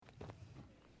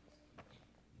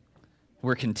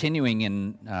We're continuing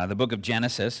in the book of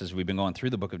Genesis as we've been going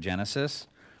through the book of Genesis.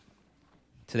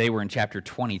 Today we're in chapter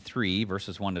 23,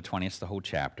 verses 1 to 20. It's the whole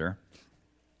chapter.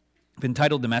 I've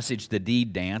entitled the message, The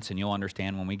Deed Dance, and you'll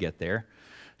understand when we get there.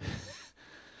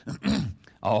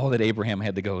 All that Abraham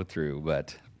had to go through,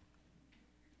 but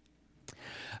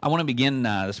I want to begin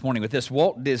this morning with this.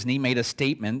 Walt Disney made a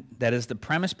statement that is the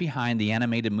premise behind the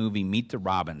animated movie Meet the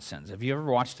Robinsons. Have you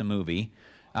ever watched the movie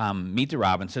Meet the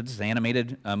Robinsons, the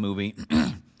animated movie?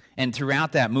 And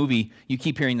throughout that movie, you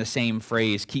keep hearing the same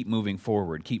phrase, keep moving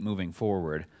forward, keep moving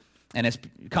forward. And it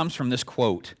comes from this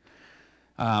quote.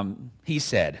 He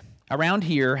said, "Around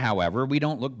here, however, we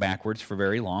don't look backwards for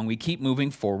very long. We keep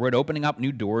moving forward, opening up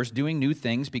new doors, doing new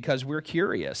things because we're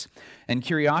curious. And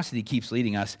curiosity keeps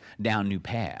leading us down new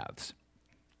paths."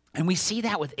 And we see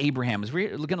that with Abraham. As we're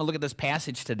going to look at this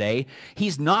passage today,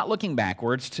 he's not looking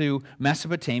backwards to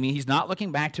Mesopotamia. He's not looking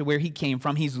back to where he came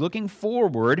from. He's looking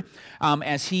forward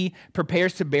as he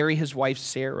prepares to bury his wife,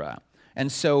 Sarah. And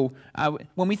so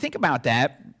when we think about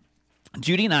that,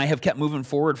 Judy and I have kept moving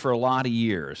forward for a lot of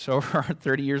years. So over our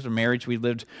 30 years of marriage, we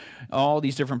lived all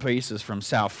these different places, from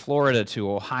South Florida to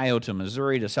Ohio to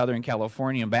Missouri to Southern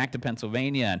California and back to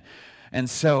Pennsylvania. And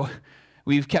so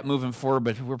we've kept moving forward,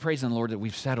 but we're praising the Lord that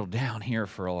we've settled down here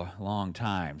for a long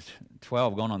time,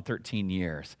 12 going on 13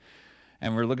 years.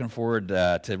 And we're looking forward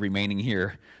to remaining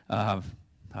here, I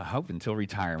hope, until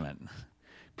retirement.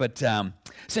 But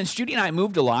since Judy and I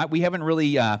moved a lot, we haven't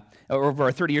really, over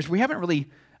our 30 years, we haven't really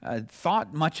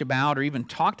thought much about or even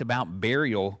talked about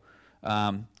burial,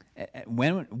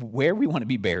 where we want to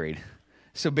be buried.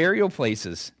 So burial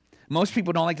places. Most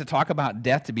people don't like to talk about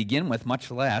death to begin with, much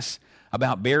less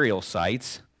about burial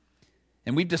sites.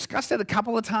 And we've discussed it a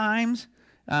couple of times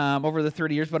over the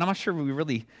 30 years, but I'm not sure we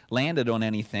really landed on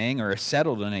anything or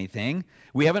settled on anything.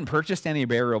 We haven't purchased any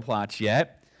burial plots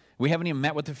yet. We haven't even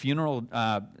met with the funeral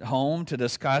home to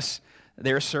discuss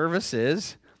their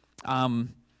services.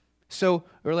 So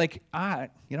we're like,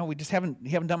 we just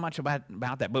haven't done much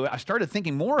about that. But I started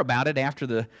thinking more about it after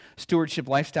the Stewardship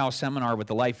Lifestyle Seminar with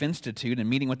the Life Institute and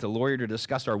meeting with the lawyer to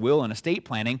discuss our will and estate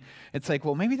planning. It's like,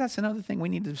 well, maybe that's another thing we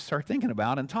need to start thinking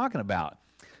about and talking about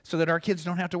so that our kids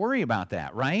don't have to worry about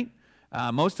that, right?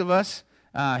 Most of us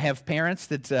have parents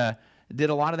that did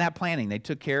a lot of that planning. They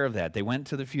took care of that. They went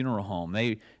to the funeral home.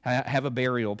 They have a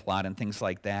burial plot and things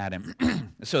like that.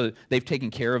 And so they've taken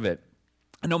care of it.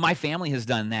 I know my family has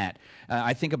done that.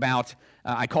 I think about,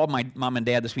 I called my mom and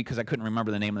dad this week because I couldn't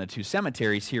remember the name of the two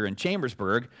cemeteries here in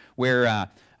Chambersburg where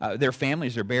their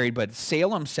families are buried, but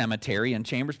Salem Cemetery in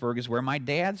Chambersburg is where my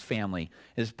dad's family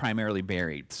is primarily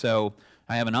buried. So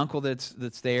I have an uncle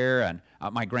that's there, and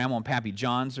my grandma and Pappy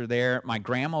Johns are there. My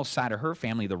grandma's side of her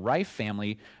family, the Rife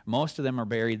family, most of them are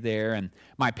buried there, and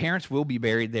my parents will be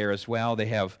buried there as well. They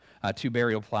have two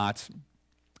burial plots.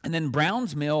 And then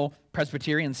Browns Mill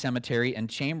Presbyterian Cemetery in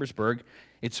Chambersburg,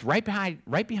 it's right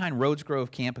behind Rhodes Grove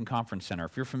Camp and Conference Center.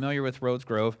 If you're familiar with Rhodes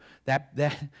Grove,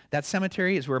 that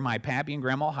cemetery is where my pappy and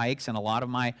grandma hikes, and a lot of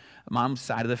my mom's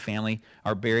side of the family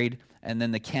are buried, and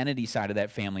then the Kennedy side of that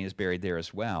family is buried there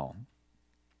as well.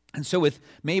 And so with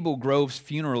Mabel Grove's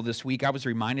funeral this week, I was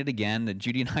reminded again that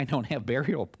Judy and I don't have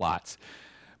burial plots.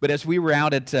 But as we were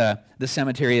out at the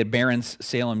cemetery at Barron's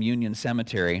Salem Union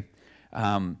Cemetery,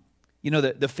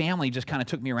 the family just kind of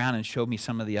took me around and showed me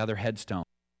some of the other headstone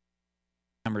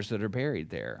members that are buried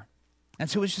there. And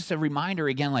so it was just a reminder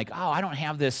again, like, I don't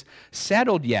have this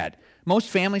settled yet. Most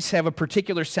families have a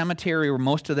particular cemetery where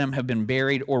most of them have been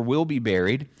buried or will be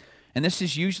buried. And this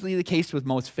is usually the case with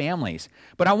most families.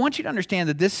 But I want you to understand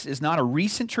that this is not a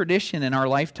recent tradition in our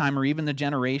lifetime or even the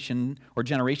generation or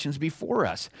generations before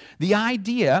us. The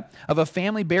idea of a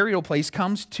family burial place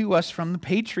comes to us from the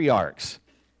patriarchs.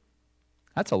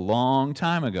 That's a long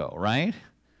time ago, right?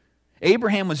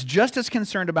 Abraham was just as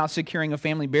concerned about securing a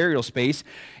family burial space,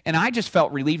 and I just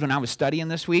felt relieved when I was studying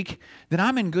this week that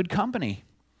I'm in good company.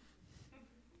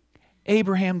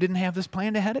 Abraham didn't have this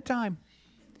planned ahead of time.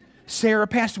 Sarah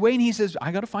passed away, and he says,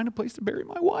 I got to find a place to bury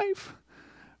my wife,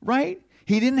 right?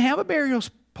 He didn't have a burial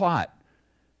plot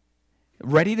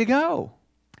ready to go.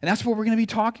 And that's what we're going to be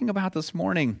talking about this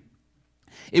morning.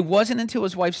 It wasn't until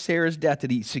his wife Sarah's death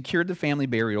that he secured the family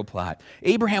burial plot.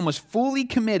 Abraham was fully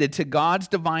committed to God's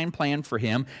divine plan for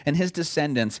him and his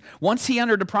descendants. Once he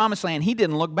entered the promised land, he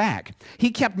didn't look back.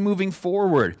 He kept moving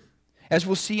forward. As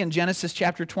we'll see in Genesis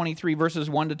chapter 23, verses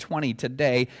 1 to 20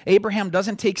 today, Abraham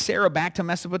doesn't take Sarah back to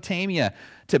Mesopotamia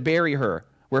to bury her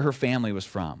where her family was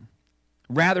from.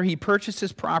 Rather, he purchased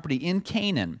his property in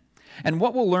Canaan. And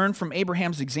what we'll learn from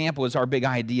Abraham's example is our big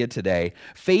idea today.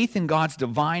 Faith in God's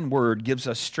divine word gives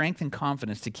us strength and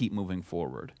confidence to keep moving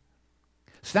forward.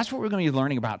 So that's what we're going to be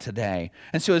learning about today.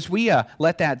 And so as we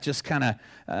let that just kind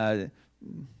of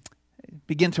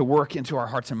begin to work into our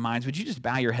hearts and minds, would you just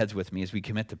bow your heads with me as we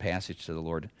commit the passage to the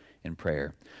Lord in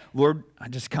prayer? Lord, I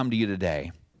just come to you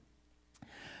today.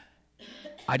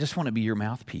 I just want to be your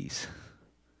mouthpiece.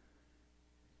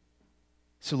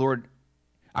 So, Lord,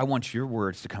 I want your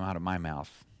words to come out of my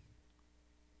mouth.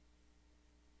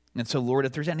 And so, Lord,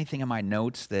 if there's anything in my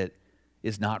notes that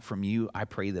is not from you, I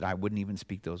pray that I wouldn't even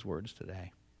speak those words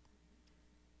today.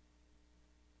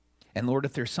 And Lord,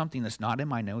 if there's something that's not in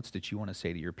my notes that you want to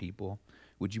say to your people,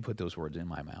 would you put those words in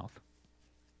my mouth?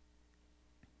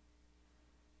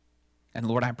 And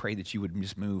Lord, I pray that you would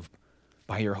just move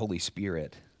by your Holy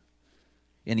Spirit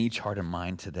in each heart and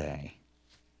mind today,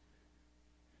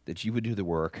 that you would do the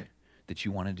work that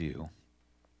you want to do.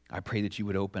 I pray that you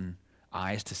would open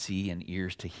eyes to see and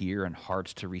ears to hear and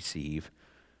hearts to receive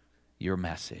your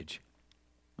message.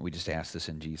 We just ask this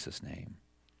in Jesus' name.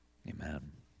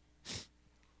 Amen.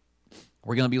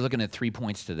 We're going to be looking at 3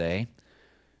 points today: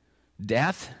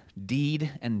 death,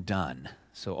 deed, and done.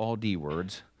 So all D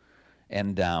words.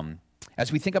 And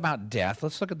as we think about death,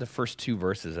 let's look at the first 2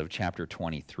 verses of chapter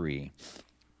 23.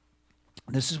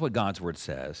 This is what God's word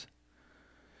says.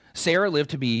 Sarah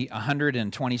lived to be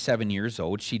 127 years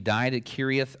old. She died at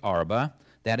Kiriath Arba,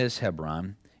 that is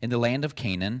Hebron, in the land of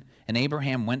Canaan, and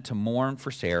Abraham went to mourn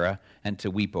for Sarah and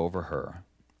to weep over her.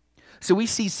 So we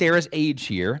see Sarah's age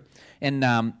here, and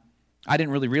I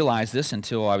didn't really realize this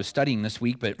until I was studying this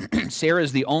week, but Sarah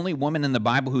is the only woman in the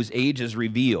Bible whose age is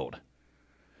revealed.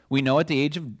 We know at the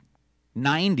age of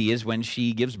 90 is when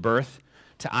she gives birth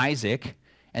to Isaac,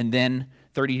 and then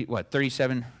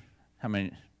 37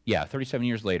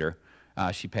 years later,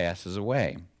 she passes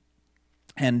away.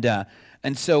 And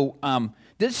so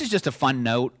this is just a fun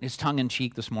note. It's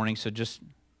tongue-in-cheek this morning, so just,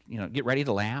 get ready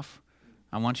to laugh.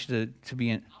 I want you to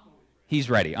be in. He's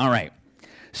ready. All right.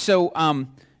 So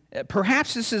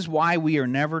perhaps this is why we are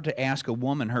never to ask a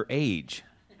woman her age.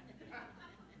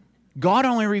 God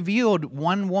only revealed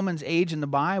one woman's age in the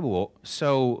Bible,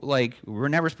 so, we're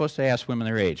never supposed to ask women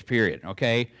their age, period,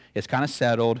 okay? It's kind of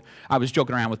settled. I was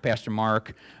joking around with Pastor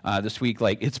Mark this week,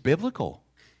 it's biblical,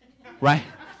 right?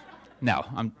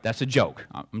 No, that's a joke.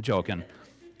 I'm joking.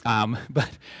 But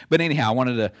anyhow, I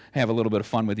wanted to have a little bit of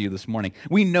fun with you this morning.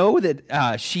 We know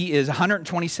that she is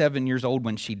 127 years old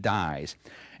when she dies.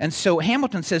 And so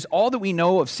Hamilton says all that we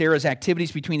know of Sarah's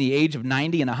activities between the age of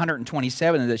 90 and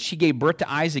 127 is that she gave birth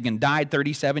to Isaac and died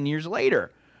 37 years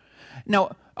later.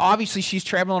 Now, obviously, she's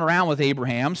traveling around with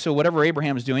Abraham, so whatever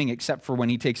Abraham's doing, except for when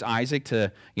he takes Isaac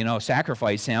to,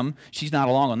 sacrifice him, she's not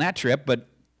along on that trip, but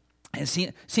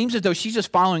it seems as though she's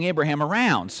just following Abraham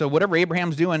around. So whatever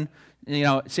Abraham's doing,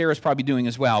 Sarah's probably doing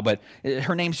as well, but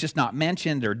her name's just not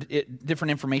mentioned, or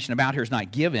different information about her is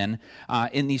not given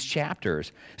in these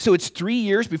chapters. So it's 3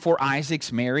 years before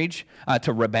Isaac's marriage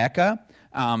to Rebekah,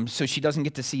 so she doesn't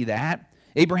get to see that.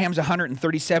 Abraham's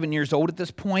 137 years old at this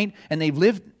point, and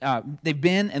they've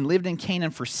been and lived in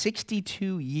Canaan for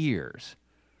 62 years.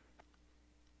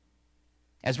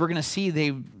 As we're going to see,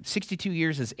 they've 62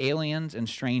 years as aliens and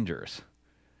strangers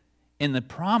in the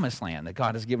promised land that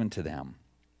God has given to them.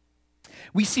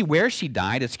 We see where she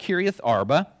died. It's Kiriath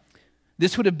Arba.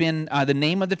 This would have been the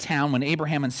name of the town when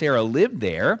Abraham and Sarah lived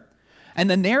there. And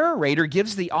the narrator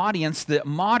gives the audience the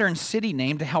modern city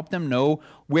name to help them know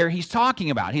where he's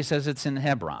talking about. He says it's in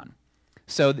Hebron.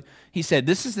 So he said,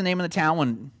 this is the name of the town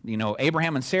when,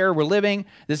 Abraham and Sarah were living.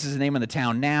 This is the name of the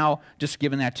town now, just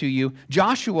giving that to you.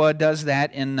 Joshua does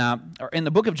that in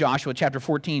the book of Joshua, chapter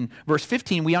 14, verse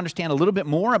 15. We understand a little bit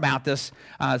more about this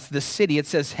city. It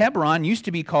says, Hebron used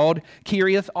to be called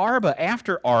Kiriath Arba,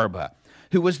 after Arba,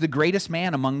 who was the greatest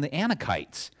man among the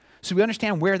Anakites. So we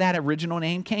understand where that original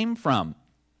name came from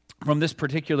this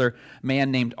particular man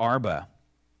named Arba.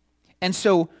 And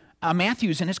so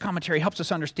Matthews, in his commentary, helps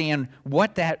us understand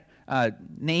what that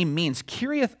name means.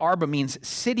 Kiriath Arba means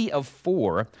city of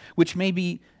four, which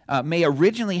may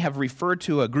originally have referred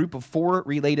to a group of 4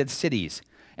 related cities.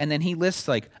 And then he lists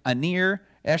Anir,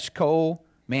 Eshcol,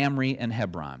 Mamre, and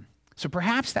Hebron. So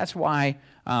perhaps that's why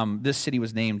this city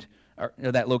was named, or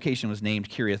that location was named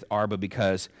Kiriath Arba,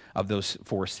 because of those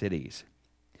 4 cities.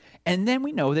 And then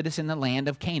we know that it's in the land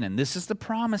of Canaan. This is the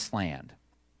promised land.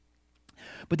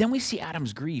 But then we see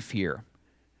Adam's grief here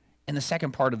in the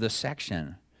second part of this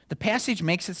section. The passage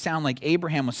makes it sound like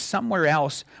Abraham was somewhere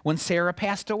else when Sarah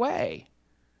passed away.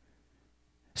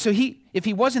 So if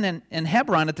he wasn't in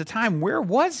Hebron at the time, where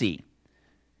was he?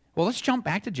 Well, let's jump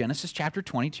back to Genesis chapter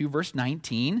 22, verse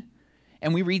 19,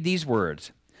 and we read these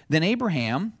words. Then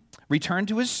Abraham returned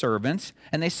to his servants,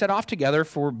 and they set off together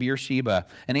for Beersheba,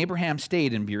 and Abraham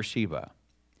stayed in Beersheba.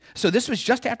 So this was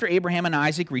just after Abraham and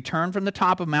Isaac returned from the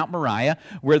top of Mount Moriah,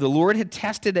 where the Lord had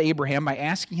tested Abraham by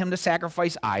asking him to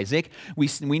sacrifice Isaac.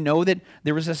 We know that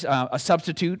there was a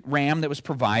substitute ram that was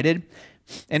provided.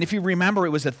 And if you remember,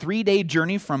 it was a 3-day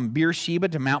journey from Beersheba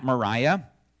to Mount Moriah,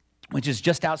 which is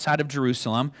just outside of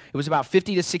Jerusalem. It was about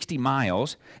 50 to 60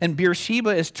 miles. And Beersheba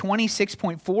is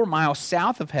 26.4 miles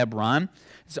south of Hebron.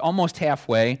 It's almost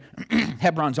halfway.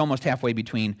 Hebron's almost halfway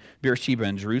between Beersheba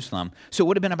and Jerusalem. So it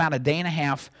would have been about a day and a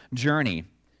half journey.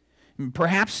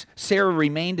 Perhaps Sarah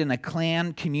remained in a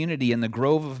clan community in the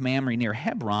Grove of Mamre near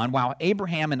Hebron, while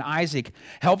Abraham and Isaac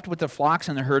helped with the flocks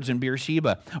and the herds in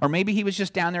Beersheba. Or maybe he was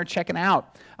just down there checking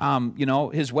out.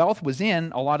 His wealth was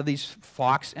in a lot of these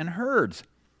flocks and herds.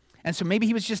 And so maybe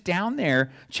he was just down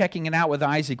there checking it out with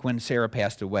Isaac when Sarah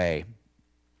passed away.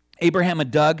 Abraham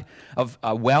had dug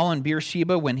a well in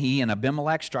Beersheba when he and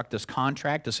Abimelech struck this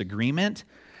contract, this agreement,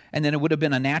 and then it would have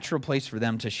been a natural place for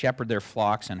them to shepherd their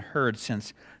flocks and herds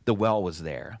since the well was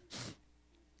there.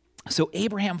 So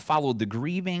Abraham followed the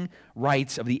grieving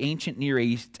rites of the ancient Near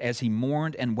East as he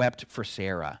mourned and wept for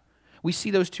Sarah. We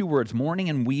see those two words, mourning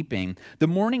and weeping. The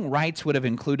mourning rites would have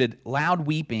included loud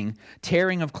weeping,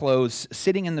 tearing of clothes,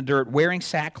 sitting in the dirt, wearing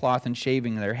sackcloth, and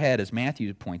shaving their head, as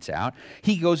Matthew points out.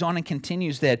 He goes on and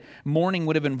continues that mourning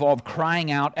would have involved crying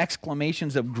out,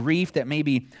 exclamations of grief that may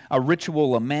be a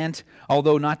ritual lament,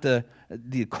 although not the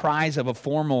cries of a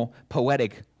formal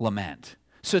poetic lament.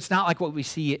 So it's not like what we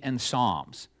see in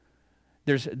Psalms.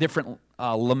 There's different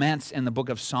laments in the book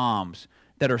of Psalms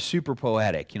that are super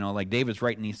poetic, like David's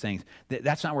writing these things.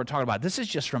 That's not what we're talking about. This is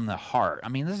just from the heart. I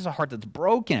mean, this is a heart that's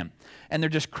broken, and they're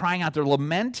just crying out. They're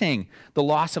lamenting the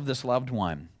loss of this loved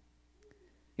one.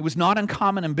 It was not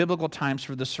uncommon in biblical times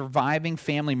for the surviving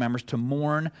family members to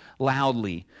mourn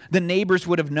loudly. The neighbors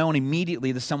would have known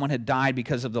immediately that someone had died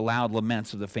because of the loud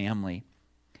laments of the family.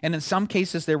 And in some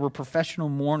cases, there were professional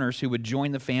mourners who would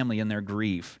join the family in their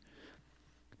grief.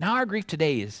 Now, our grief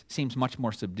today seems much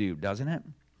more subdued, doesn't it?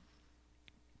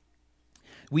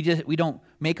 We don't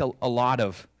make a lot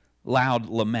of loud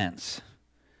laments,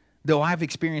 though I've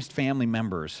experienced family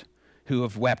members who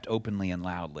have wept openly and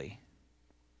loudly.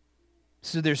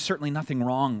 So there's certainly nothing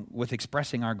wrong with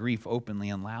expressing our grief openly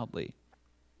and loudly.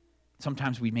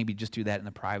 Sometimes we maybe just do that in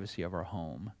the privacy of our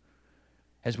home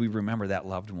as we remember that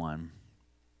loved one.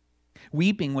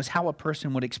 Weeping was how a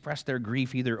person would express their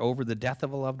grief either over the death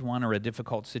of a loved one or a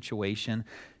difficult situation.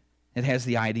 It has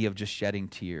the idea of just shedding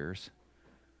tears.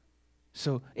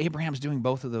 So Abraham's doing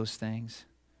both of those things.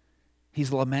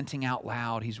 He's lamenting out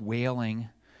loud. He's wailing.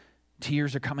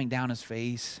 Tears are coming down his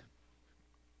face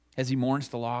as he mourns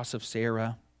the loss of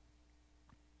Sarah.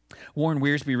 Warren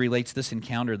Wiersbe relates this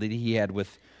encounter that he had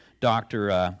with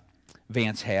Dr.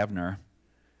 Vance Havner.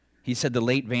 He said the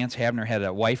late Vance Havner had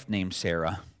a wife named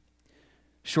Sarah.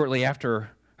 Shortly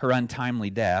after her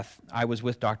untimely death, I was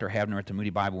with Dr. Havner at the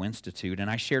Moody Bible Institute, and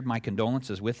I shared my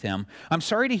condolences with him. "I'm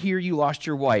sorry to hear you lost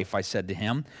your wife," I said to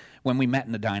him when we met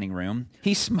in the dining room.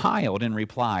 He smiled and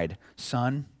replied,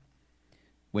 "Son,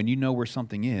 when you know where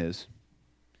something is,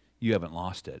 you haven't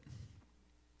lost it."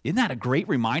 Isn't that a great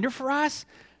reminder for us?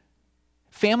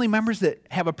 Family members that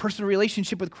have a personal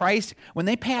relationship with Christ, when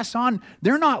they pass on,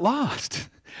 they're not lost.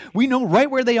 We know right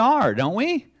where they are, don't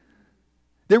we?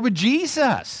 They're with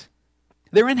Jesus.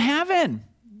 They're in heaven.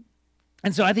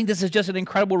 And so I think this is just an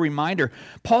incredible reminder.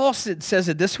 Paul says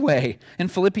it this way in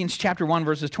Philippians chapter 1,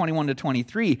 verses 21 to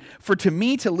 23. "For to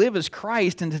me to live is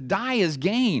Christ, and to die is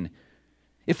gain.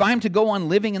 If I am to go on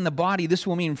living in the body, this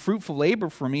will mean fruitful labor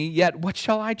for me. Yet what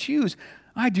shall I choose?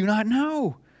 I do not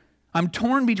know. I'm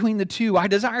torn between the two. I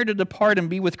desire to depart and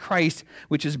be with Christ,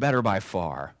 which is better by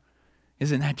far."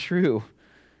 Isn't that true?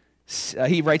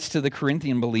 He writes to the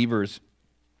Corinthian believers.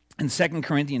 In 2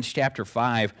 Corinthians chapter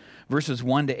 5, verses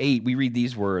 1 to 8, we read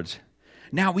these words.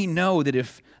 "Now we know that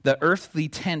if the earthly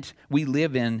tent we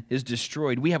live in is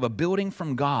destroyed, we have a building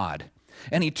from God,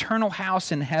 an eternal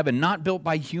house in heaven, not built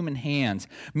by human hands.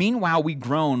 Meanwhile we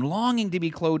groan, longing to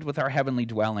be clothed with our heavenly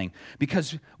dwelling,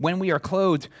 because when we are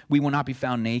clothed, we will not be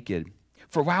found naked.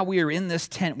 For while we are in this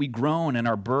tent, we groan and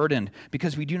are burdened,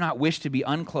 because we do not wish to be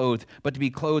unclothed, but to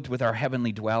be clothed with our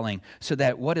heavenly dwelling, so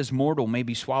that what is mortal may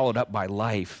be swallowed up by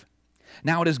life.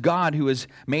 Now it is God who has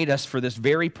made us for this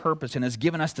very purpose and has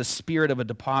given us the Spirit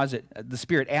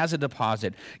as a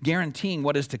deposit, guaranteeing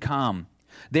what is to come.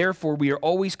 Therefore, we are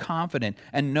always confident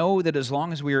and know that as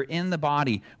long as we are in the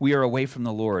body, we are away from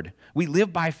the Lord. We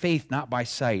live by faith, not by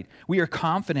sight. We are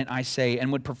confident, I say,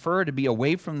 and would prefer to be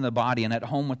away from the body and at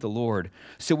home with the Lord.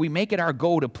 So we make it our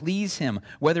goal to please him,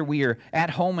 whether we are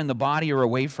at home in the body or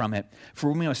away from it.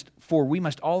 For we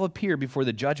must all appear before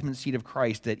the judgment seat of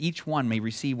Christ, that each one may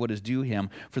receive what is due him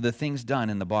for the things done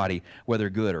in the body, whether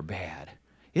good or bad.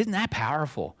 Isn't that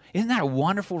powerful? Isn't that a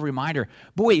wonderful reminder?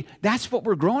 Boy, that's what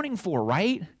we're groaning for,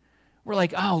 right? We're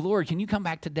like, oh, Lord, can you come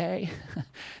back today?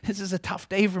 This is a tough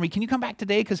day for me. Can you come back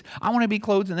today? Because I want to be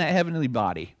clothed in that heavenly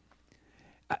body.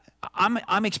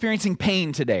 I'm experiencing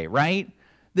pain today, right?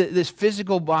 This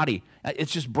physical body,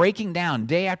 it's just breaking down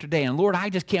day after day. And Lord, I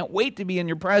just can't wait to be in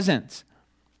your presence.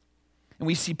 And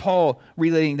we see Paul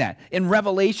relating that. In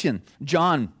Revelation,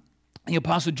 John, the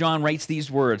Apostle John writes these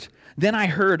words, "Then I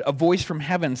heard a voice from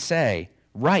heaven say,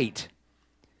 'Write,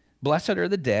 blessed are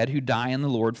the dead who die in the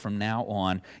Lord from now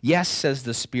on. Yes,' says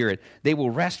the Spirit, 'they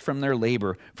will rest from their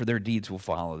labor, for their deeds will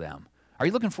follow them.'" Are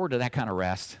you looking forward to that kind of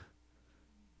rest?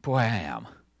 Boy, I am.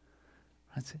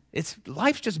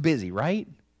 Life's just busy, right?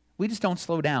 We just don't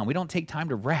slow down. We don't take time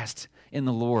to rest in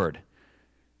the Lord.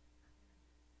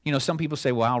 You know, some people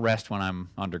say, well, I'll rest when I'm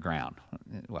underground.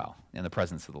 Well, in the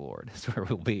presence of the Lord. That's where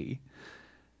we'll be.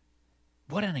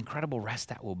 What an incredible rest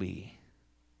that will be.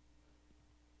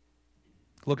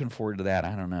 Looking forward to that.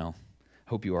 I don't know.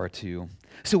 Hope you are too.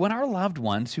 So when our loved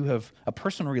ones who have a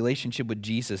personal relationship with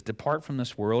Jesus depart from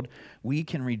this world, we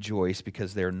can rejoice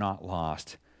because they're not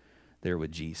lost. They're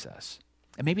with Jesus.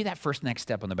 And maybe that first next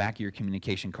step on the back of your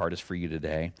communication card is for you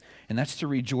today. And that's to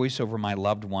rejoice over my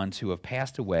loved ones who have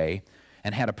passed away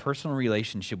and had a personal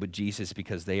relationship with Jesus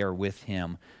because they are with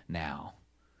him now.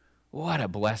 What a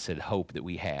blessed hope that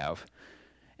we have.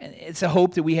 And it's a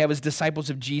hope that we have as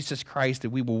disciples of Jesus Christ, that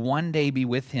we will one day be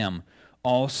with him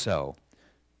also.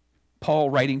 Paul,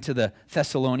 writing to the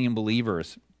Thessalonian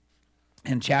believers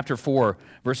in chapter 4,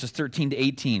 verses 13 to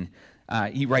 18,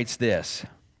 he writes this: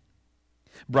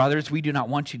 "Brothers, we do not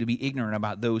want you to be ignorant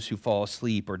about those who fall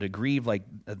asleep or to grieve like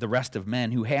the rest of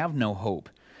men who have no hope.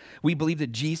 We believe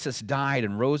that Jesus died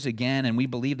and rose again, and we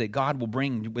believe that God will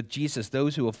bring with Jesus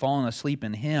those who have fallen asleep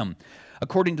in him.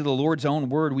 According to the Lord's own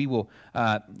word, we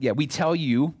tell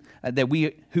you that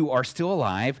we who are still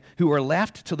alive, who are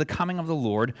left till the coming of the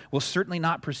Lord, will certainly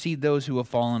not precede those who have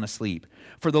fallen asleep.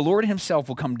 For the Lord himself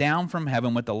will come down from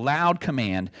heaven with a loud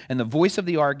command and the voice of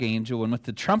the archangel and with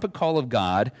the trumpet call of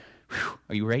God." Whew,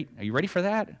 are you ready? Are you ready for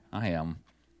that? I am.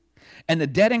 "And the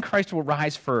dead in Christ will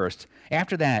rise first.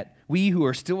 After that, we who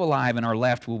are still alive and are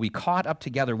left will be caught up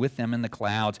together with them in the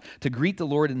clouds to greet the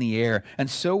Lord in the air, and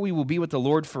so we will be with the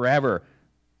Lord forever."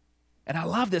 And I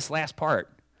love this last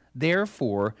part.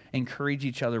 "Therefore, encourage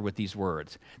each other with these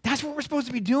words." That's what we're supposed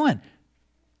to be doing.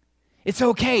 It's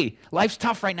okay. Life's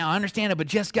tough right now. I understand it, but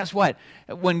just guess what?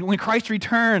 When Christ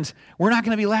returns, we're not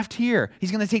going to be left here.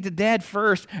 He's going to take the dead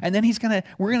first, and then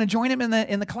we're going to join him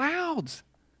in the clouds.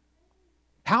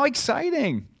 How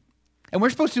exciting. And we're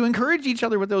supposed to encourage each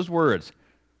other with those words.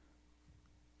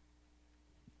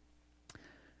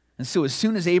 And so as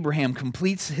soon as Abraham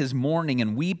completes his mourning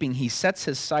and weeping, he sets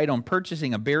his sight on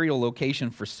purchasing a burial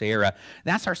location for Sarah.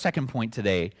 That's our second point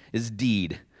today, is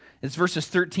deed. It's verses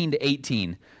 13 to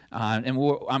 18. And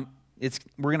we're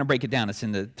going to break it down. It's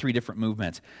into three different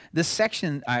movements. This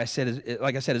section,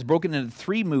 is broken into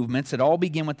three movements that all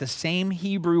begin with the same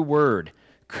Hebrew word,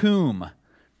 kum,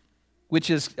 which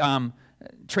is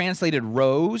translated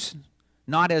rose,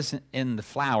 not as in the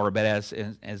flower, but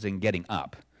as in getting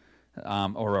up,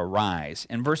 or arise.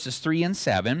 In verses 3 and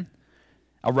 7,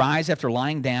 arise after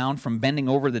lying down from bending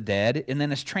over the dead, and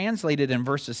then it's translated in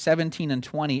verses 17 and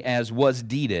 20 as was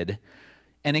deeded,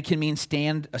 and it can mean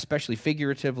stand, especially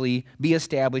figuratively, be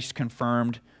established,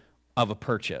 confirmed, of a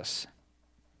purchase.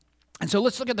 And so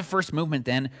let's look at the first movement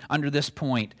then under this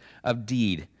point of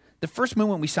deed. The first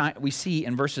movement we see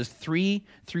in verses 3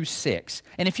 through 6.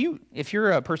 And if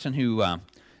you're a person who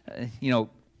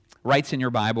writes in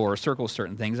your Bible or circles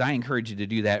certain things, I encourage you to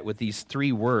do that with these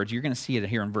three words. You're going to see it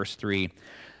here in verse 3.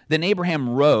 "Then Abraham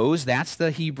rose," that's the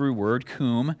Hebrew word,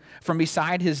 kum, "from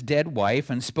beside his dead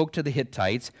wife and spoke to the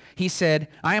Hittites. He said,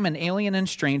 'I am an alien and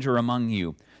stranger among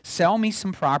you. Sell me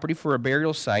some property for a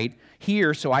burial site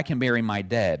here so I can bury my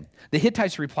dead.' The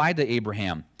Hittites replied to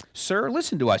Abraham, 'Sir,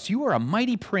 listen to us. You are a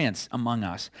mighty prince among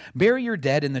us. Bury your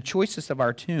dead in the choicest of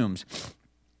our tombs.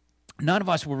 None of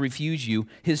us will refuse you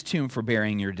his tomb for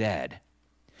burying your dead.'"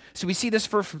 So we see this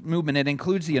first movement. It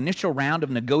includes the initial round of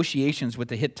negotiations with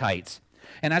the Hittites.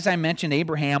 And as I mentioned,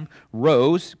 Abraham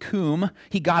rose, kum.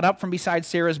 He got up from beside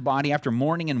Sarah's body after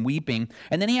mourning and weeping.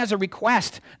 And then he has a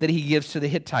request that he gives to the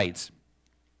Hittites.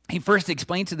 He first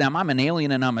explains to them, I'm an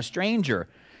alien and I'm a stranger.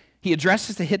 He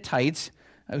addresses the Hittites,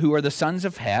 who are the sons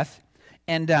of Heth,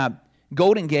 and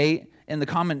Golden Gate, in the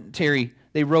commentary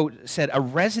they wrote, said, a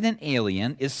resident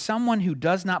alien is someone who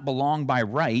does not belong by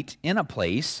right in a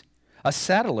place. A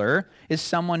settler is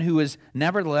someone who is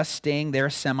nevertheless staying there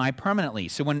semi-permanently.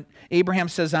 So when Abraham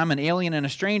says, I'm an alien and a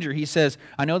stranger, he says,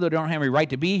 I know that I don't have any right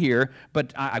to be here,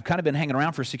 but I've kind of been hanging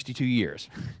around for 62 years.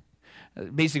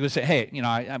 Basically say, hey,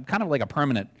 I'm kind of like a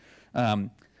permanent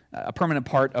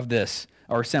part of this,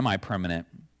 or semi-permanent.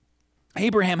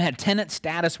 Abraham had tenant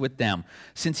status with them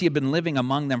since he had been living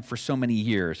among them for so many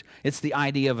years. It's the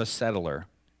idea of a settler.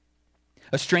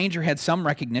 A stranger had some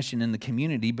recognition in the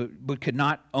community, but could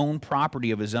not own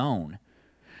property of his own.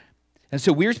 And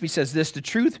so Wiersbe says this, the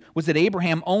truth was that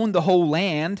Abraham owned the whole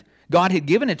land. God had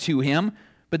given it to him,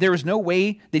 but there was no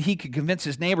way that he could convince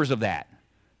his neighbors of that.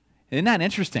 Isn't that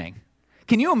interesting?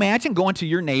 Can you imagine going to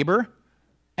your neighbor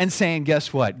and saying,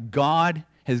 guess what? God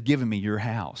has given me your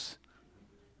house.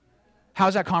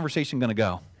 How's that conversation going to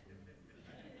go?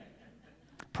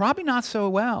 Probably not so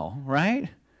well, right?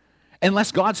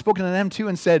 Unless God's spoken to them too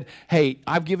and said, hey,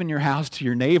 I've given your house to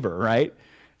your neighbor, right?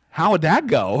 How would that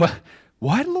go?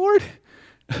 What, Lord?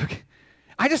 Okay.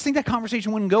 I just think that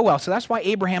conversation wouldn't go well. So that's why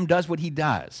Abraham does what he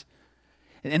does.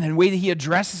 And the way that he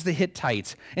addresses the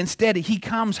Hittites. Instead, he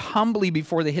comes humbly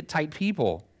before the Hittite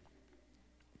people.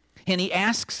 And he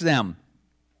asks them,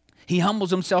 he humbles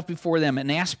himself before them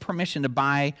and asks permission to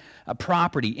buy a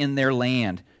property in their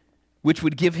land, which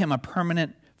would give him a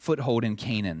permanent foothold in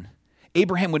Canaan.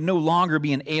 Abraham would no longer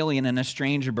be an alien and a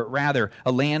stranger, but rather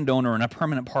a landowner and a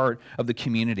permanent part of the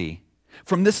community.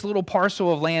 From this little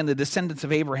parcel of land, the descendants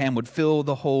of Abraham would fill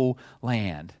the whole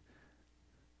land.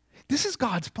 This is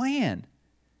God's plan.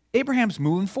 Abraham's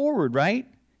moving forward, right?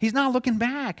 He's not looking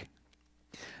back.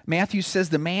 Matthew says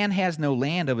the man has no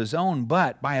land of his own,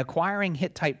 but by acquiring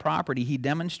Hittite property, he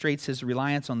demonstrates his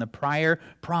reliance on the prior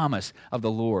promise of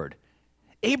the Lord.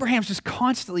 Abraham's just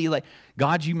constantly like,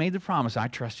 God, you made the promise. I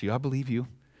trust you. I believe you.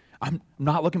 I'm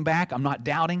not looking back. I'm not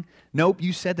doubting. Nope,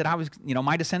 you said that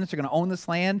my descendants are going to own this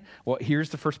land. Well,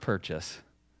 here's the first purchase.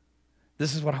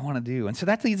 This is what I want to do. And so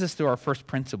that leads us to our first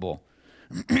principle.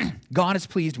 God is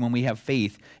pleased when we have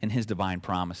faith in his divine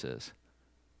promises.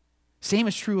 Same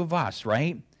is true of us,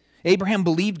 right? Abraham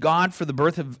believed God for the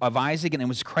birth of Isaac, and it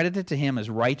was credited to him as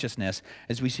righteousness,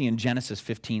 as we see in Genesis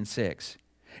 15:6.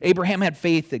 Abraham had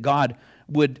faith that God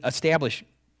would establish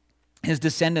his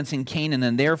descendants in Canaan,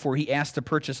 and therefore he asked to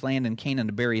purchase land in Canaan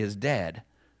to bury his dead.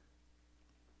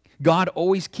 God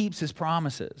always keeps his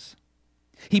promises.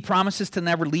 He promises to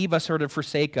never leave us or to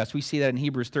forsake us. We see that in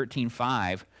Hebrews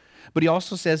 13:5. But he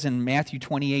also says in Matthew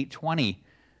 28:20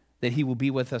 that he will be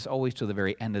with us always to the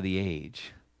very end of the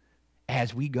age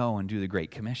as we go and do the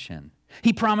Great Commission.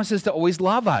 He promises to always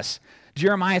love us.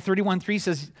 Jeremiah 31:3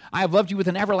 says, I have loved you with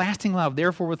an everlasting love,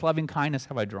 therefore with loving kindness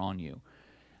have I drawn you.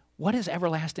 What is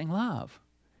everlasting love?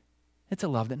 It's a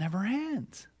love that never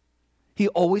ends. He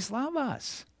always loves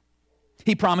us.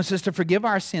 He promises to forgive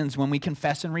our sins when we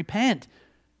confess and repent.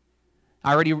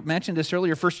 I already mentioned this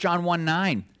earlier, 1 John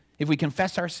 1:9. If we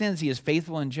confess our sins, he is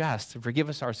faithful and just to forgive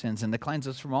us our sins and to cleanse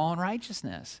us from all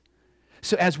unrighteousness.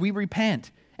 So as we repent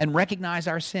and recognize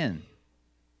our sin,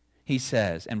 he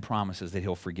says and promises that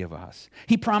he'll forgive us.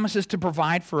 He promises to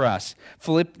provide for us.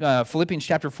 Philippians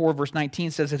chapter 4, verse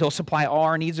 19 says that he'll supply all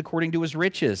our needs according to his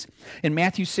riches. In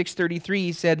Matthew 6:33,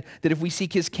 he said that if we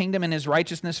seek his kingdom and his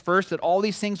righteousness first, that all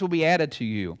these things will be added to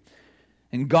you.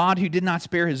 And God, who did not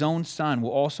spare his own son,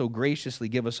 will also graciously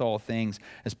give us all things,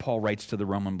 as Paul writes to the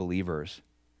Roman believers.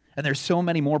 And there's so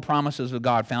many more promises of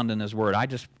God found in his word. I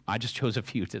just chose a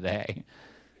few today.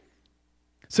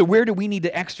 So where do we need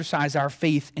to exercise our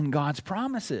faith in God's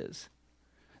promises?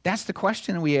 That's the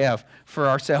question we have for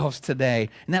ourselves today.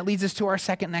 And that leads us to our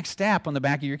second next step on the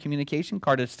back of your communication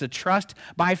card. It's to trust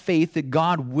by faith that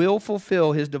God will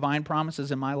fulfill his divine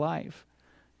promises in my life.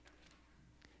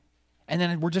 And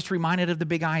then we're just reminded of the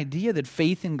big idea that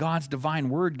faith in God's divine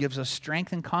word gives us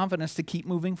strength and confidence to keep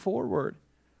moving forward.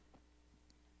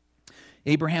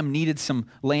 Abraham needed some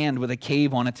land with a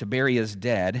cave on it to bury his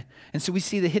dead. And so we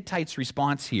see the Hittites'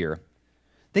 response here.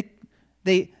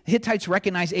 The Hittites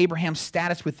recognized Abraham's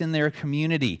status within their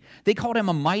community. They called him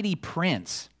a mighty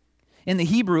prince. In the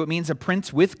Hebrew, it means a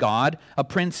prince with God, a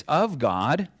prince of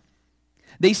God.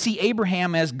 They see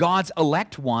Abraham as God's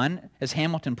elect one, as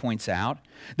Hamilton points out.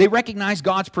 They recognize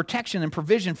God's protection and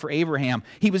provision for Abraham.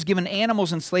 He was given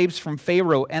animals and slaves from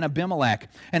Pharaoh and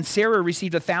Abimelech, and Sarah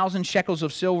received 1,000 shekels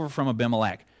of silver from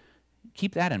Abimelech.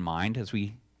 Keep that in mind as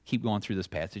we keep going through this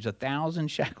passage, 1,000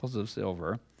 shekels of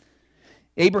silver.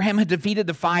 Abraham had defeated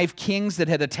the 5 kings that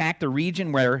had attacked the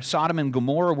region where Sodom and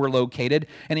Gomorrah were located,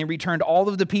 and he returned all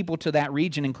of the people to that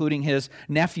region, including his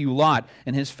nephew Lot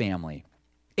and his family.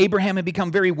 Abraham had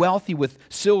become very wealthy with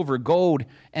silver, gold,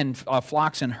 and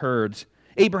flocks and herds.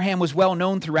 Abraham was well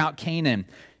known throughout Canaan,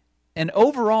 and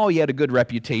overall he had a good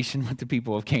reputation with the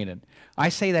people of Canaan. I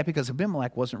say that because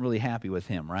Abimelech wasn't really happy with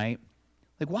him, right?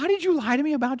 Like, why did you lie to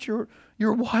me about your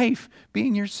wife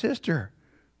being your sister?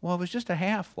 Well, it was just a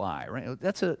half lie, right?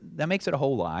 That makes it a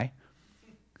whole lie.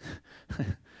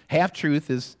 Half truth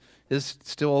is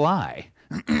still a lie.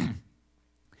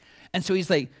 And so he's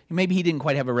like, maybe he didn't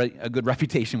quite have a good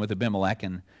reputation with Abimelech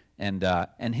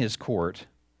and his court.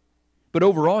 But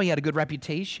overall, he had a good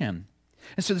reputation.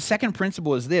 And so the second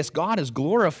principle is this: God is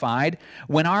glorified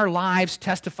when our lives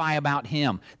testify about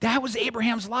him. That was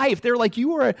Abraham's life. They're like,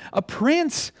 you are a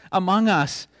prince among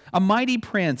us, a mighty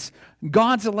prince,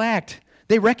 God's elect.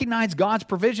 They recognize God's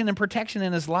provision and protection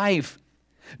in his life.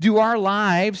 Do our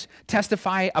lives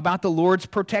testify about the Lord's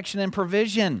protection and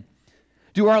provision?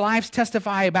 Do our lives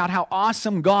testify about how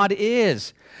awesome God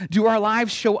is? Do our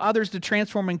lives show others the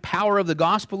transforming power of the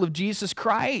gospel of Jesus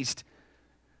Christ?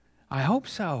 I hope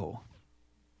so.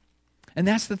 And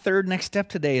that's the third next step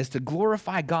today, is to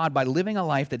glorify God by living a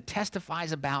life that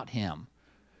testifies about him.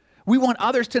 We want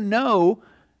others to know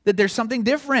that there's something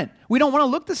different. We don't want to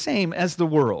look the same as the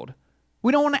world.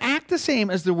 We don't want to act the same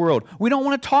as the world. We don't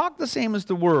want to talk the same as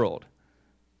the world.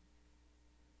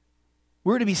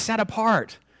 We're to be set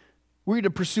apart. We're to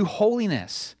pursue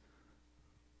holiness.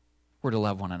 We're to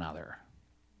love one another.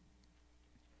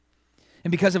 And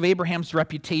because of Abraham's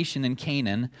reputation in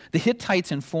Canaan, the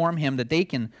Hittites inform him that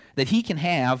he can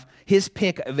have his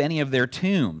pick of any of their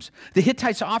tombs. The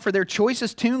Hittites offer their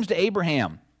choicest tombs to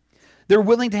Abraham. They're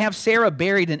willing to have Sarah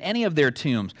buried in any of their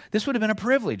tombs. This would have been a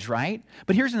privilege, right?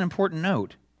 But here's an important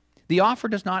note. The offer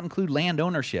does not include land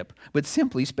ownership, but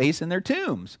simply space in their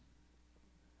tombs.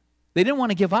 They didn't want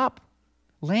to give up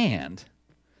land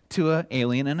to an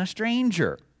alien and a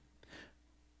stranger.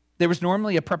 There was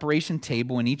normally a preparation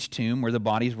table in each tomb where the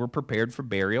bodies were prepared for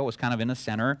burial. It was kind of in the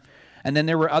center. And then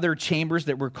there were other chambers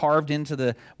that were carved into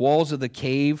the walls of the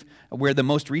cave where the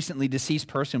most recently deceased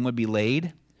person would be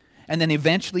laid. And then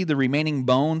eventually the remaining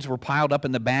bones were piled up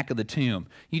in the back of the tomb.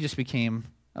 You just became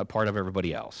a part of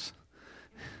everybody else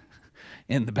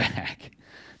in the back.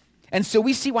 And so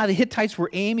we see why the Hittites were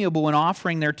amiable in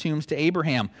offering their tombs to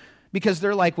Abraham, because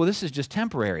they're like, well, this is just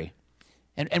temporary.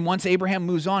 And once Abraham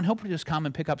moves on, he'll just come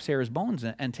and pick up Sarah's bones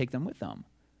and take them with him.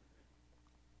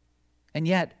 And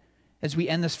yet, as we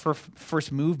end this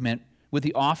first movement with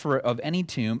the offer of any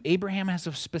tomb, Abraham has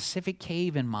a specific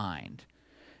cave in mind.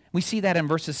 We see that in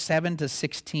verses 7 to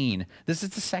 16. This is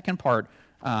the second part,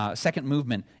 second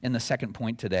movement in the second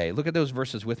point today. Look at those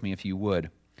verses with me if you would.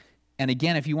 And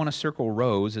again, if you want to circle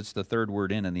rose, it's the third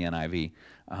word in the NIV.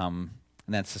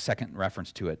 And that's the second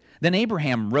reference to it. Then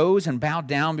Abraham rose and bowed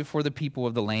down before the people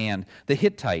of the land, the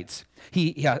Hittites.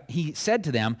 He said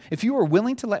to them, if you are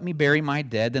willing to let me bury my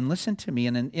dead, then listen to me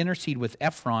and intercede with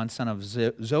Ephron, son of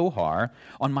Zohar,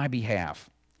 on my behalf.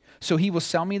 So he will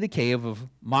sell me the cave of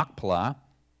Machpelah,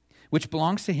 which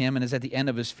belongs to him and is at the end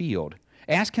of his field.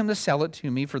 Ask him to sell it to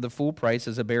me for the full price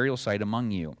as a burial site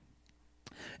among you.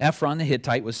 Ephron the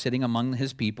Hittite was sitting among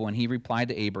his people, and he replied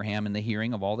to Abraham in the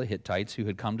hearing of all the Hittites who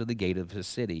had come to the gate of his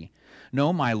city.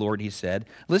 No, my lord, he said,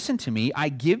 listen to me. I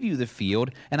give you the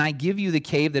field, and I give you the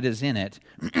cave that is in it.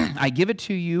 I give it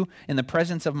to you in the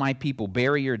presence of my people.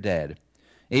 Bury your dead.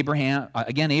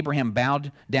 Abraham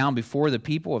bowed down before the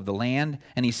people of the land,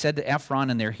 and he said to Ephron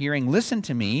in their hearing, listen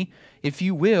to me. If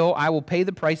you will, I will pay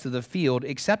the price of the field.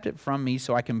 Accept it from me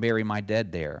so I can bury my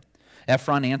dead there.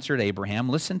 Ephron answered Abraham,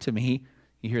 listen to me.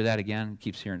 You hear that again?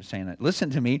 Keeps saying that.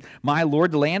 Listen to me. My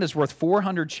lord, the land is worth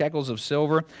 400 shekels of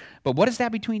silver. But what is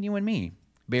that between you and me?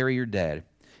 Bury your dead.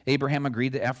 Abraham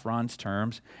agreed to Ephron's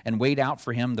terms and weighed out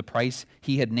for him the price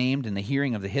he had named in the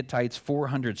hearing of the Hittites,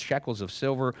 400 shekels of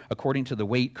silver, according to the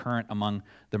weight current among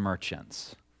the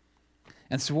merchants.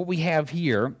 And so what we have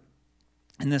here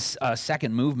in this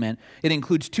second movement, it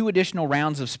includes 2 additional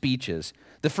rounds of speeches.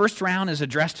 The first round is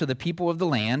addressed to the people of the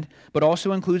land, but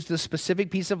also includes the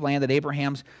specific piece of land that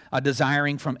Abraham's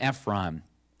desiring from Ephron.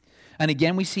 And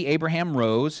again, we see Abraham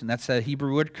rose, and that's the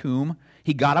Hebrew word kum.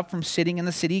 He got up from sitting in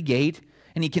the city gate,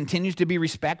 and he continues to be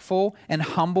respectful and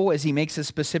humble as he makes a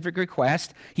specific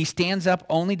request. He stands up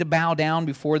only to bow down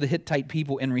before the Hittite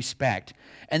people in respect.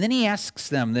 And then he asks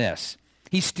them this.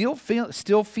 He's still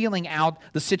feeling out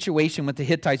the situation with the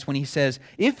Hittites when he says,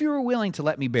 if you are willing to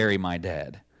let me bury my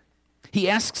dead. He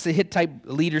asks the Hittite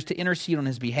leaders to intercede on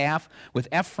his behalf with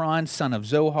Ephron, son of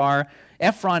Zohar.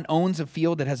 Ephron owns a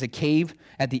field that has a cave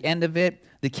at the end of it.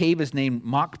 The cave is named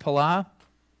Machpelah,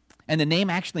 and the name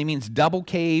actually means double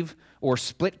cave or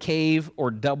split cave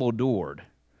or double-doored.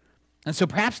 And so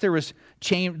perhaps there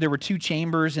were two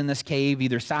chambers in this cave,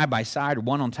 either side by side or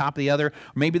one on top of the other. Or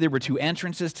maybe there were two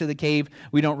entrances to the cave.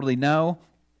 We don't really know.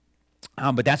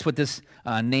 But that's what this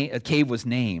cave was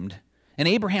named. And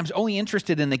Abraham's only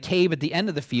interested in the cave at the end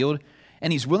of the field,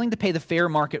 and he's willing to pay the fair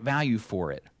market value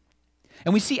for it.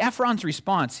 And we see Ephron's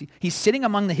response. He's sitting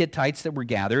among the Hittites that were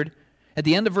gathered. At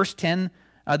the end of verse 10,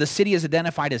 the city is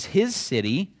identified as his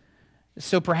city.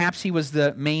 So perhaps he was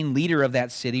the main leader of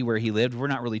that city where he lived. We're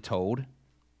not really told.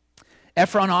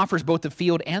 Ephron offers both the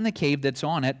field and the cave that's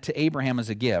on it to Abraham as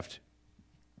a gift.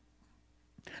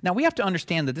 Now we have to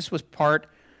understand that this was part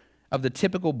of the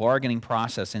typical bargaining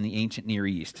process in the ancient Near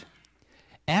East.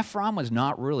 Ephron was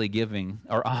not really giving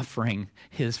or offering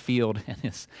his field and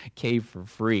his cave for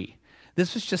free.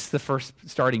 This was just the first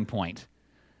starting point.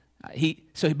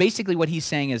 So basically what he's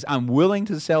saying is, I'm willing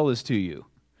to sell this to you.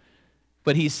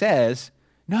 But he says,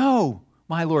 no,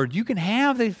 my Lord, you can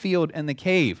have the field and the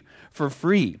cave for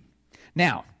free.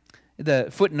 Now, the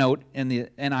footnote in the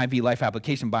NIV Life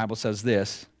Application Bible says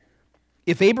this: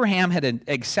 if Abraham had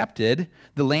accepted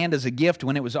the land as a gift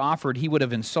when it was offered, he would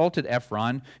have insulted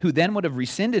Ephron, who then would have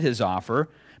rescinded his offer.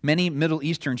 Many Middle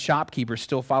Eastern shopkeepers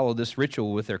still follow this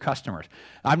ritual with their customers.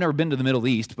 I've never been to the Middle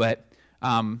East, but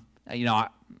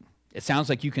it sounds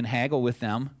like you can haggle with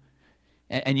them,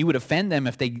 and you would offend them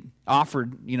if they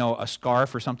offered, a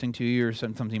scarf or something to you, or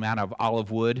something out of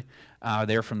olive wood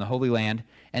there from the Holy Land,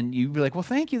 and you'd be like, well,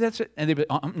 thank you, that's it. And they'd be,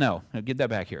 no, get that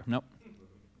back here. Nope.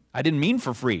 I didn't mean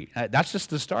for free. That's just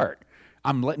the start.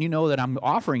 I'm letting you know that I'm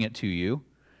offering it to you,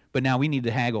 but now we need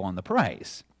to haggle on the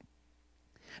price.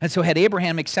 And so had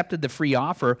Abraham accepted the free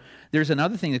offer, there's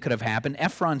another thing that could have happened.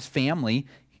 Ephron's family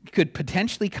could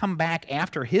potentially come back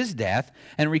after his death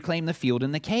and reclaim the field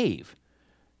and the cave.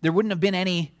 There wouldn't have been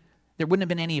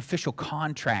any official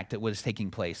contract that was taking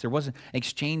place. There wasn't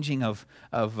exchanging of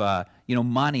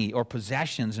money or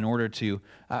possessions in order to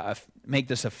make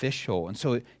this official. And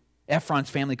so Ephron's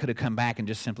family could have come back and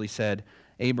just simply said,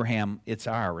 Abraham, it's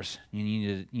ours. You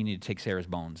need to take Sarah's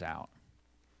bones out.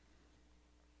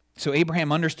 So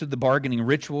Abraham understood the bargaining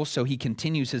ritual, so he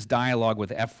continues his dialogue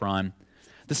with Ephron.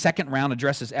 The second round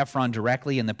addresses Ephron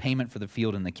directly in the payment for the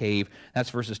field and the cave. That's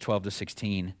verses 12 to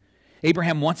 16.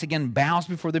 Abraham once again bows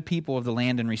before the people of the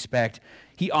land in respect.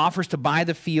 He offers to buy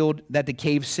the field that the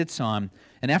cave sits on.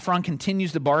 And Ephron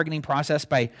continues the bargaining process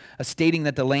by stating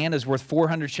that the land is worth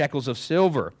 400 shekels of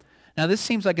silver. Now, this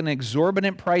seems like an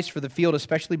exorbitant price for the field,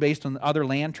 especially based on other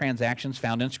land transactions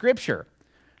found in Scripture.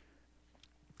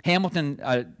 Hamilton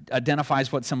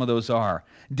identifies what some of those are.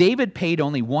 David paid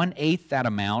only 1/8 that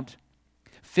amount,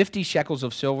 50 shekels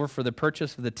of silver, for the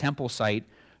purchase of the temple site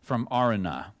from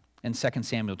Araunah in 2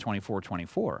 Samuel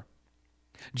 24:24.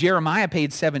 Jeremiah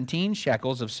paid 17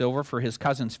 shekels of silver for his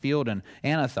cousin's field in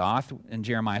Anathoth in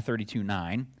Jeremiah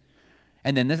 32:9.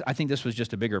 And then I think this was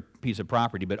just a bigger piece of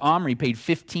property, but Omri paid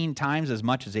 15 times as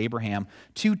much as Abraham,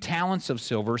 2 talents of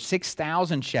silver,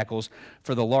 6,000 shekels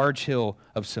for the large hill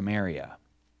of Samaria.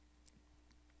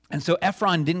 And so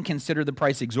Ephron didn't consider the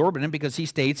price exorbitant because he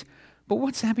states, but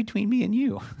what's that between me and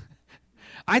you?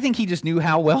 I think he just knew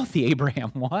how wealthy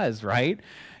Abraham was, right?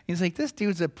 He's like, this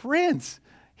dude's a prince.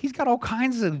 He's got all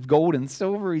kinds of gold and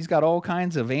silver. He's got all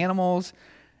kinds of animals.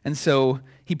 And so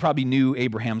he probably knew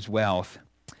Abraham's wealth.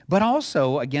 But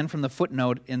also, again, from the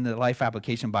footnote in the Life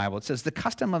Application Bible, it says, the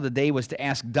custom of the day was to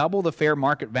ask double the fair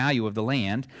market value of the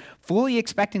land, fully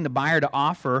expecting the buyer to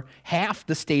offer half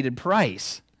the stated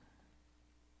price.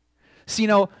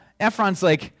 So, Ephron's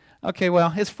like, okay,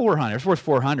 well, it's 400. It's worth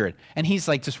 400. And he's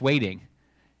like just waiting.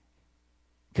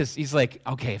 Because he's like,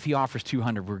 okay, if he offers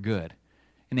 200, we're good.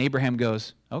 And Abraham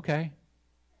goes, okay.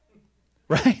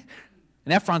 Right?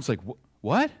 And Ephron's like,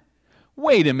 what?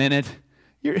 Wait a minute.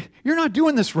 You're not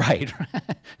doing this right.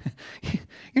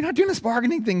 You're not doing this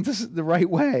bargaining thing the right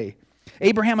way.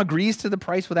 Abraham agrees to the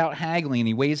price without haggling, and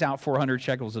he weighs out 400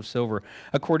 shekels of silver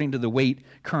according to the weight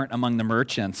current among the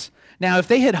merchants. Now, if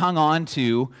they had hung on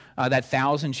to that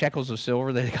 1,000 shekels of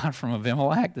silver they got from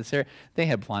Abimelech, they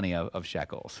had plenty of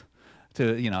shekels.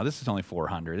 This is only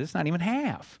 400. It's not even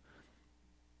half.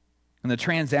 And the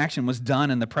transaction was done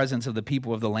in the presence of the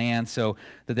people of the land so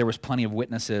that there was plenty of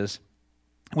witnesses.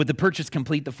 With the purchase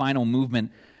complete, the final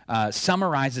movement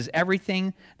summarizes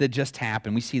everything that just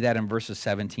happened. We see that in verses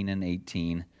 17 and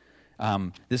 18.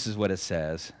 This is what it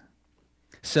says.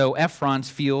 So Ephron's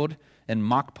field and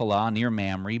Machpelah near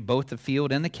Mamre, both the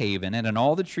field and the cave in it, and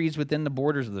all the trees within the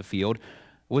borders of the field,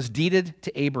 was deeded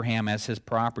to Abraham as his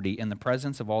property in the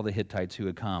presence of all the Hittites who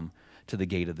had come to the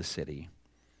gate of the city.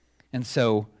 And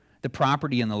so the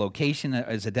property and the location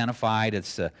is identified.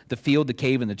 It's the field, the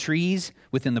cave, and the trees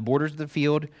within the borders of the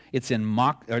field. It's in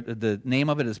the name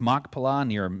of it is Machpelah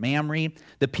near Mamre.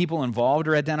 The people involved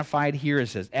are identified here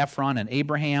as Ephron and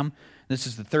Abraham. This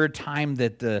is the third time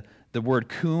that the word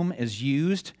cum is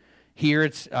used. Here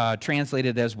it's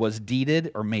translated as was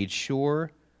deeded or made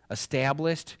sure,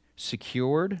 established,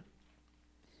 secured.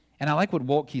 And I like what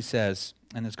Wolke says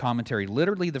in his commentary.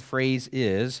 Literally the phrase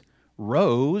is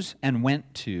rose and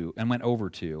went over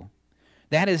to.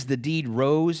 That is, the deed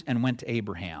rose and went to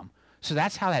Abraham. So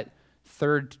that's how that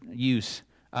third use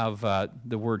of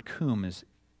the word cum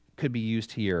could be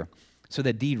used here. So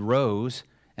that deed rose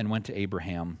and went to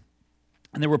Abraham.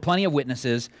 And there were plenty of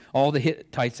witnesses, all the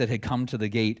Hittites that had come to the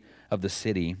gate of the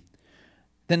city.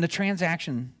 Then the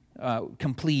transaction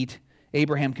complete,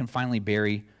 Abraham can finally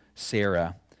bury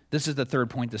Sarah. This is the third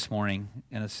point this morning,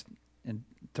 and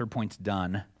third point's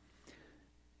done.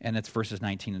 And it's verses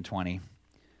 19 and 20.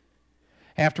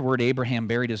 Afterward, Abraham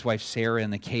buried his wife Sarah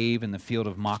in the cave in the field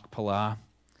of Machpelah,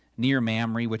 near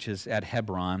Mamre, which is at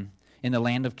Hebron, in the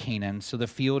land of Canaan. So the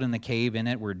field and the cave in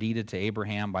it were deeded to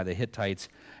Abraham by the Hittites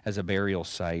as a burial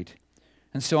site.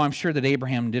 And so I'm sure that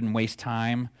Abraham didn't waste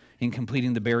time in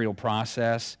completing the burial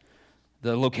process.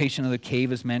 The location of the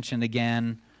cave is mentioned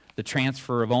again. The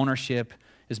transfer of ownership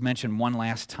is mentioned one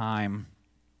last time.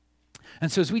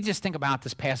 And so as we just think about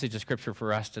this passage of Scripture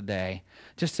for us today,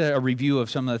 just a review of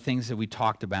some of the things that we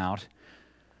talked about,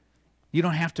 you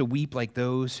don't have to weep like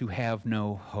those who have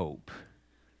no hope.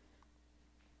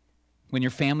 When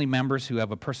your family members who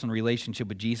have a personal relationship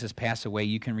with Jesus pass away,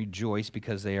 you can rejoice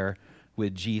because they are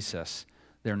with Jesus.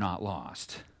 They're not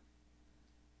lost.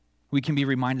 We can be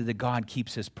reminded that God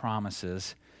keeps his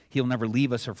promises. He'll never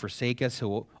leave us or forsake us.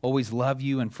 He'll always love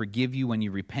you and forgive you when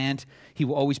you repent. He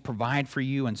will always provide for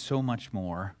you and so much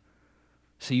more.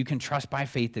 So you can trust by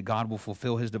faith that God will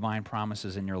fulfill his divine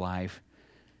promises in your life.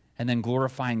 And then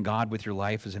glorifying God with your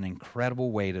life is an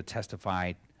incredible way to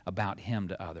testify about him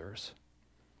to others.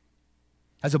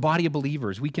 As a body of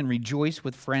believers, we can rejoice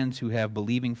with friends who have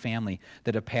believing family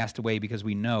that have passed away because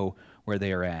we know where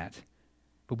they are at.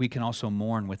 But we can also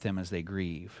mourn with them as they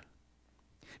grieve.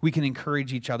 We can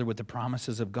encourage each other with the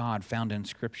promises of God found in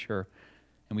Scripture,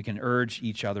 and we can urge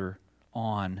each other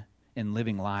on in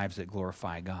living lives that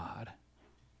glorify God.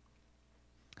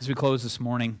 As we close this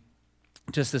morning,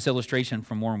 just this illustration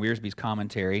from Warren Wiersbe's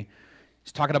commentary.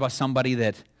 He's talking about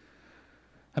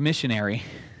a missionary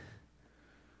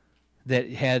that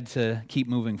had to keep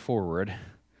moving forward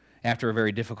after a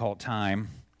very difficult time.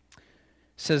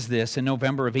 Says this: in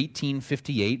November of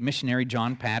 1858, missionary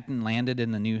John Paton landed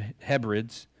in the New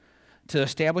Hebrides to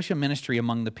establish a ministry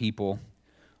among the people.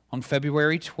 On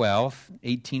February 12th,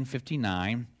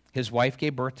 1859, his wife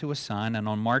gave birth to a son, and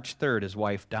on March 3rd, his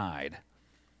wife died.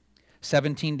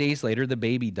 17 days later, the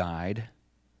baby died.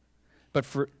 But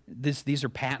for these are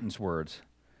Paton's words.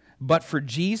 But for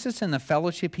Jesus and the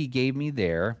fellowship he gave me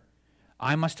there,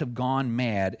 I must have gone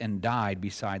mad and died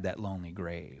beside that lonely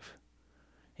grave.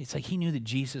 It's like he knew that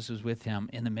Jesus was with him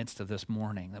in the midst of this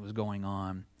mourning that was going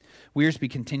on. Wiersbe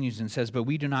continues and says, but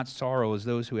we do not sorrow as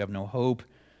those who have no hope.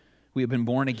 We have been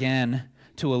born again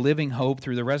to a living hope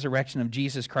through the resurrection of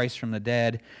Jesus Christ from the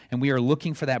dead, and we are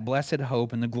looking for that blessed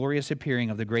hope and the glorious appearing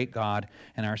of the great God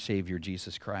and our Savior,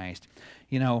 Jesus Christ.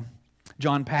 You know,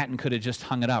 John Paton could have just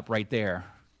hung it up right there.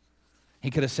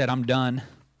 He could have said, I'm done.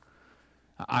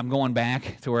 I'm going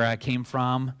back to where I came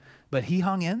from. But he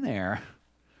hung in there.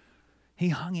 He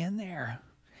hung in there.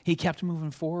 He kept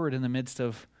moving forward in the midst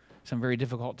of some very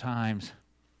difficult times.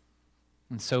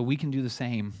 And so we can do the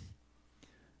same.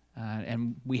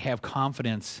 And we have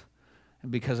confidence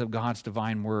because of God's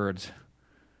divine words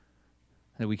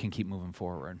that we can keep moving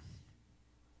forward.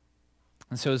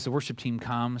 And so as the worship team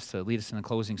comes to lead us in the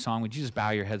closing song, would you just bow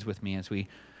your heads with me as we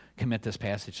commit this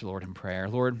passage to the Lord in prayer?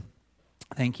 Lord,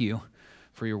 thank you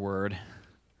for your word.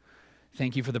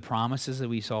 Thank you for the promises that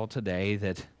we saw today,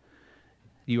 that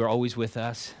you are always with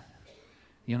us.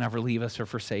 You'll never leave us or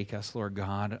forsake us, Lord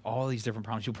God. All these different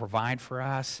promises. You'll provide for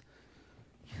us.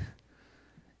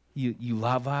 You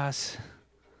love us.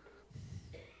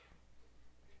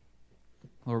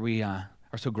 Lord, we are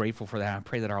so grateful for that. I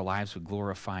pray that our lives would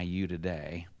glorify you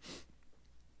today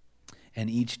and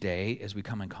each day as we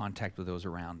come in contact with those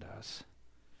around us.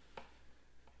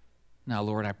 Now,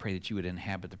 Lord, I pray that you would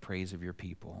inhabit the praise of your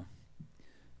people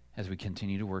as we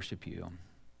continue to worship you.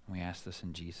 We ask this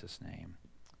in Jesus' name.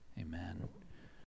 Amen.